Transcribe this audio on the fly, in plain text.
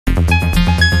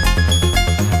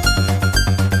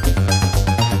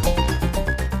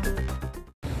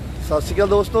सत श्री अकाल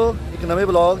दोस्तों, एक नवे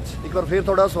ब्लॉग एक बार फिर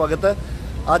थोड़ा स्वागत है।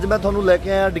 अज मैं थोनू लैके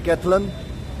आया डिकैथलन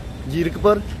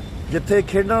जीरकपुर, जिथे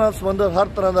खेडण नाल संबंधित हर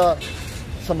तरह का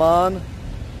समान,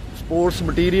 स्पोर्ट्स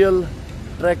मटीरियल,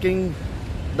 ट्रैकिंग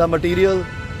का मटीरियल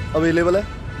अवेलेबल है।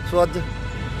 सो अज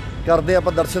करते आप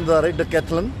दर्शन दिदारे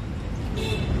डिकैथलन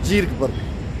Zirakpur.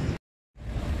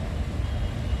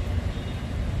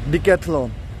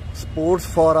 Decathlon,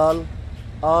 sports for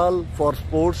all for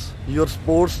sports, your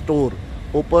sports store,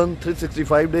 open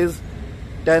 365 days,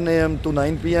 10 AM to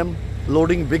 9 PM,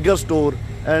 loading bigger store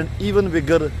and even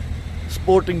bigger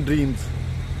sporting dreams.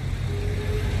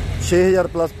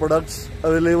 6000 plus products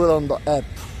available on the app.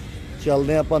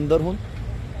 चलते हैं आप अंदर हूँ।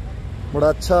 बड़ा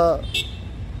अच्छा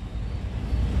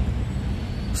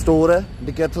स्टोर है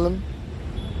Decathlon,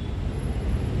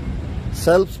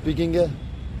 सेल्फ स्पीकिंग है।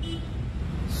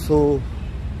 सो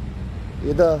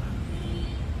ਇਹਦਾ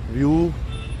व्यू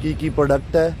की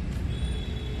प्रोडक्ट है,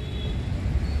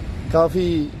 काफ़ी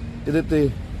ਇਹਦੇ ਤੇ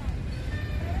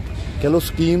कह लो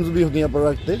स्कीम्स भी होंगी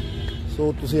प्रोडक्ट ते।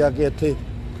 सो तुसी आके इत्थे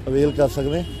अवेल कर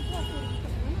सकते।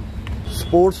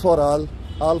 Sports for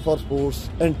all for sports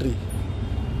entry,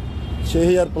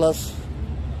 6000 plus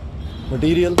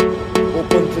material,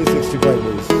 open 365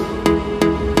 days.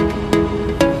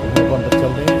 अंदर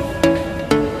चलते हैं।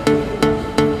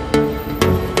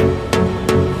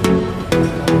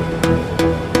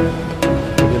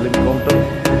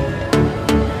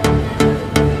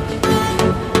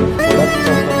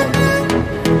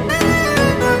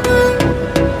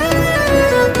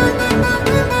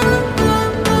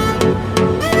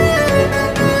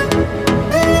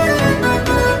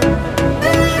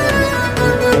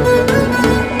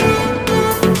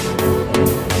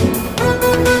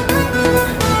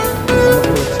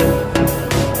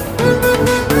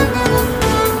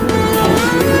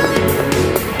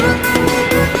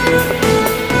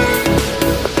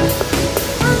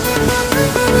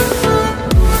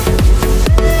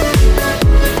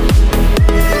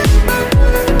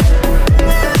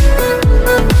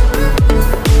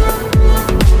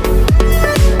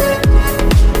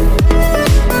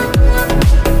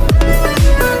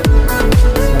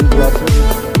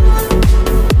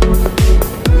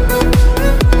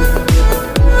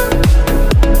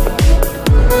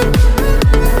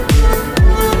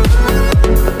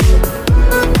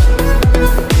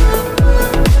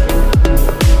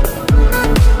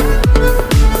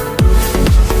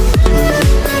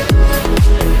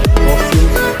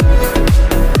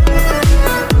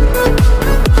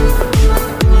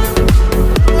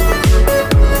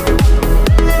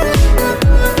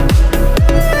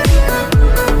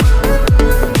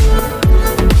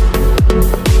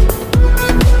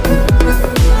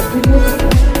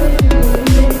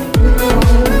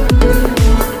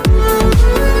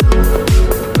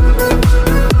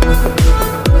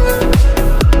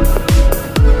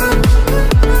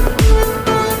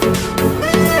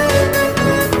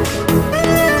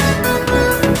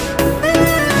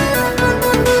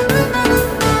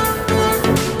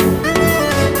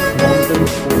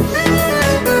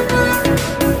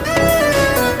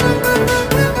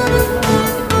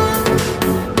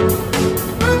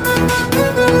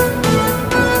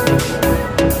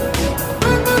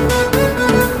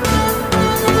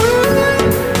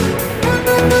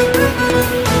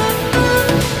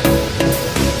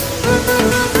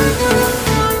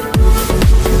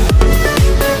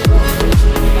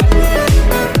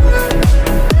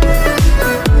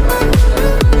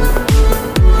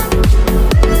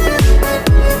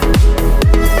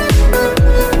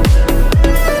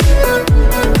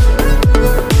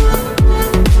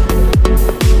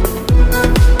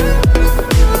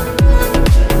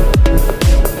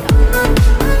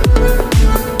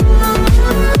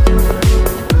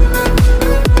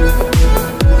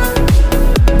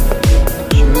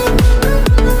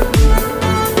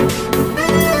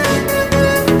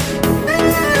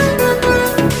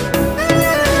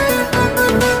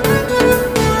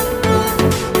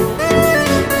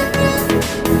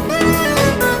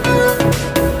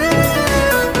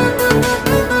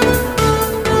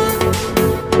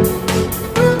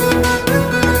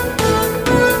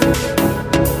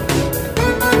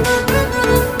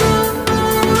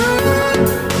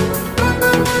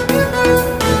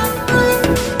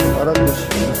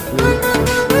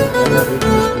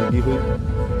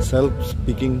 सेल्फ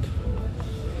स्पीकिंग,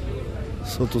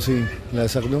 सो तुसी ले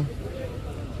सकते हो।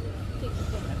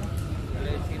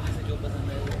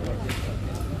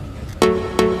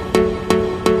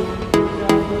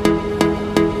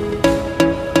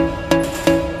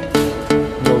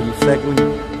 सैकलिंग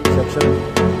सैक्शन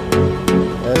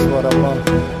इस बार आप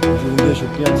जून की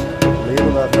छुट्टियां लेह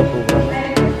लद्दाख का प्रोग्राम है।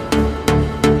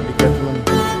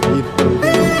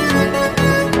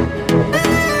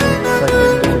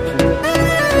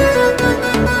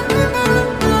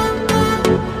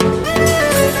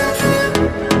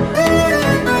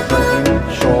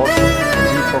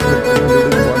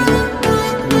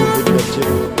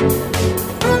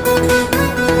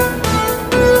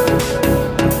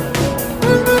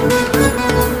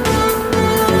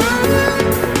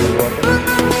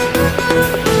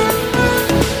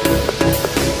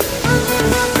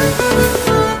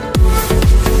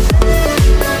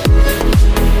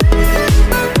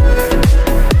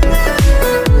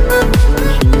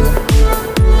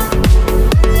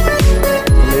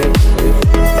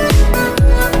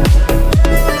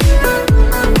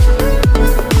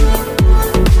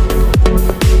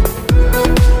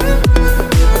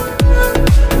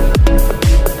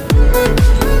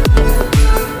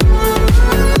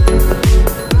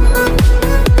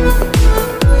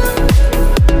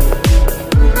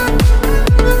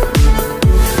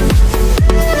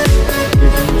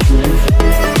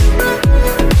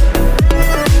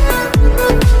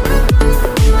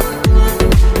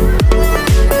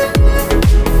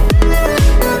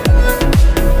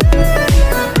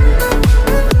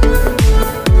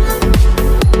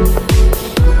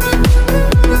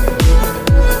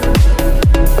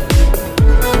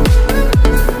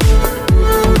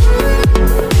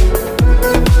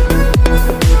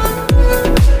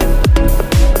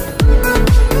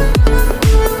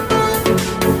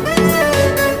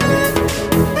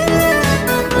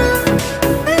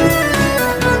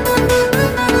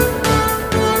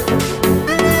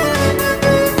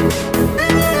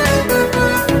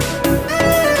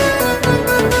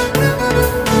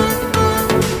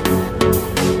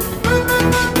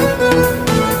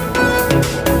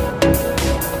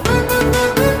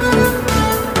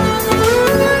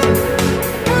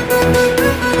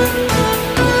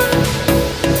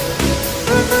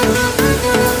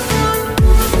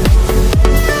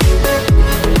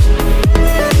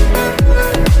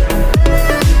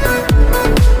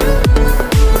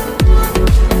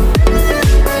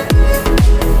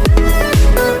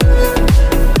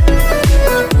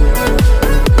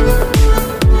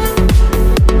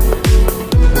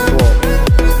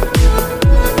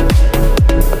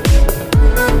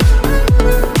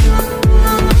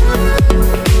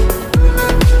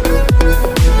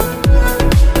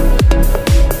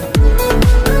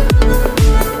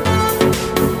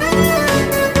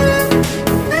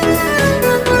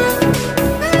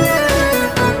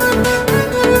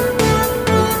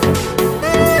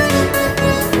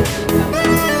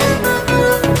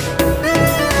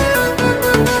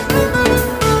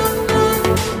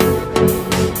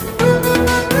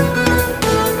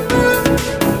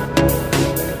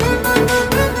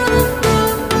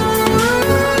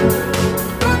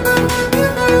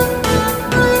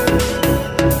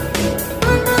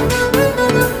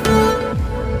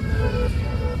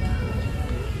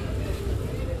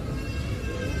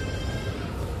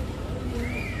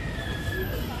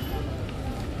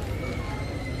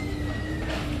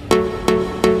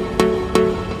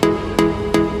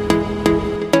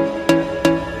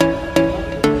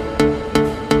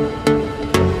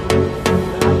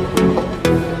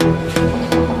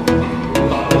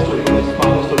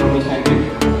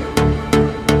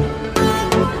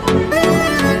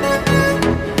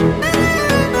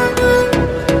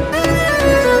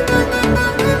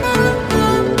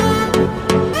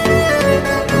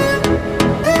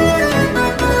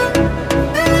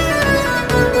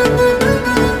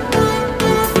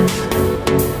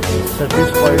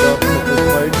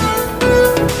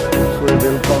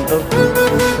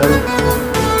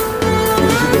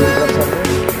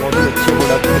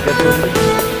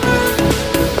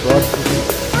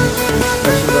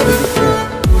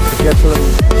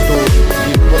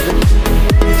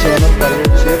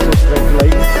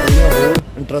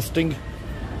 ਇੰਟਰਸਟਿੰਗ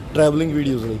ट्रैवलिंग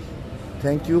वीडियोज़ ਲਈ।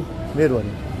 थैंक यू,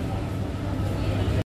 मेहरबानी।